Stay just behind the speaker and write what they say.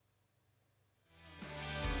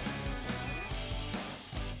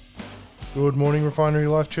Good morning, Refinery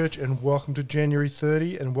Life Church, and welcome to January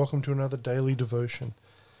 30, and welcome to another daily devotion.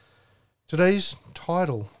 Today's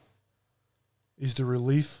title is The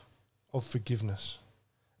Relief of Forgiveness.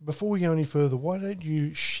 Before we go any further, why don't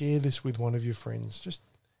you share this with one of your friends? Just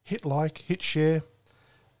hit like, hit share,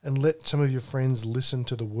 and let some of your friends listen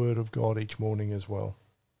to the Word of God each morning as well.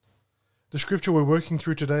 The scripture we're working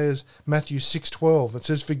through today is Matthew 6:12. It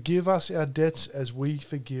says, "Forgive us our debts as we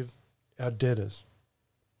forgive our debtors."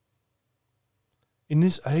 In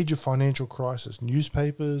this age of financial crisis,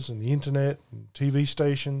 newspapers and the internet and TV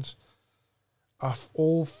stations are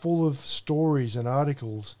all full of stories and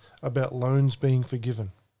articles about loans being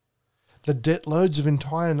forgiven. The debt loads of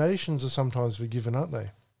entire nations are sometimes forgiven, aren't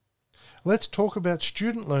they? Let's talk about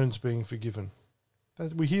student loans being forgiven.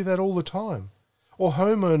 We hear that all the time. Or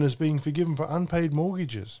homeowners being forgiven for unpaid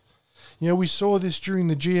mortgages. You know, we saw this during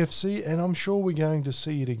the GFC, and I'm sure we're going to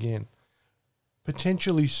see it again,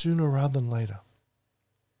 potentially sooner rather than later.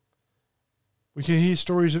 We can hear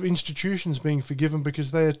stories of institutions being forgiven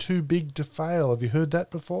because they are too big to fail. Have you heard that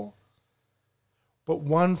before? But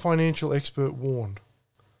one financial expert warned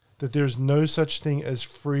that there is no such thing as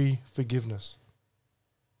free forgiveness.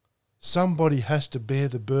 Somebody has to bear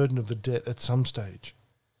the burden of the debt at some stage.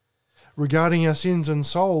 Regarding our sins and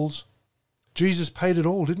souls, Jesus paid it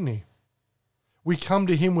all, didn't he? We come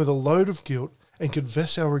to him with a load of guilt and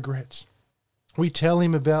confess our regrets. We tell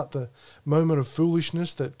him about the moment of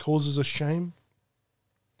foolishness that causes us shame.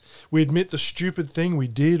 We admit the stupid thing we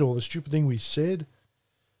did or the stupid thing we said,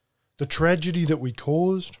 the tragedy that we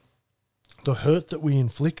caused, the hurt that we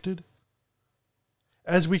inflicted.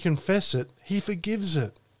 As we confess it, he forgives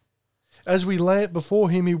it. As we lay it before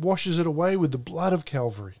him, he washes it away with the blood of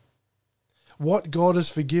Calvary. What God has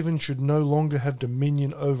forgiven should no longer have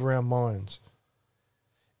dominion over our minds.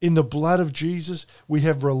 In the blood of Jesus, we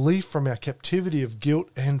have relief from our captivity of guilt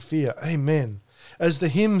and fear. Amen. As the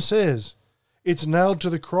hymn says, it's nailed to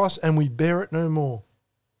the cross and we bear it no more.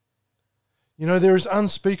 You know, there is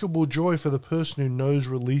unspeakable joy for the person who knows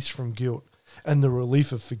release from guilt and the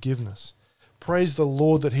relief of forgiveness. Praise the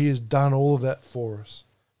Lord that he has done all of that for us.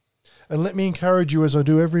 And let me encourage you, as I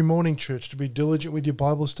do every morning, church, to be diligent with your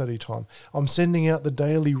Bible study time. I'm sending out the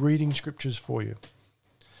daily reading scriptures for you.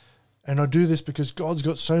 And I do this because God's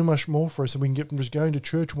got so much more for us than we can get from just going to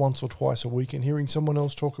church once or twice a week and hearing someone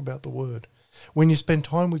else talk about the Word. When you spend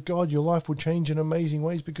time with God, your life will change in amazing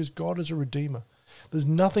ways because God is a Redeemer. There's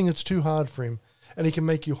nothing that's too hard for him, and he can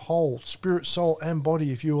make you whole, spirit, soul, and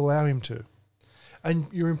body if you allow him to. And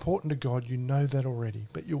you're important to God, you know that already,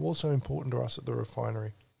 but you're also important to us at the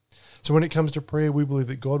Refinery. So when it comes to prayer, we believe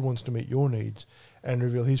that God wants to meet your needs and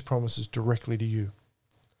reveal his promises directly to you.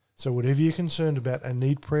 So whatever you're concerned about and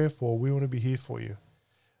need prayer for, we want to be here for you.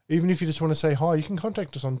 Even if you just want to say hi, you can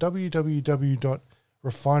contact us on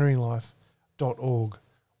www.refinerylife.org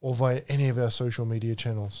or via any of our social media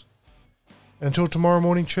channels. And until tomorrow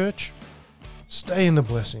morning, church, stay in the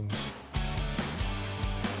blessings.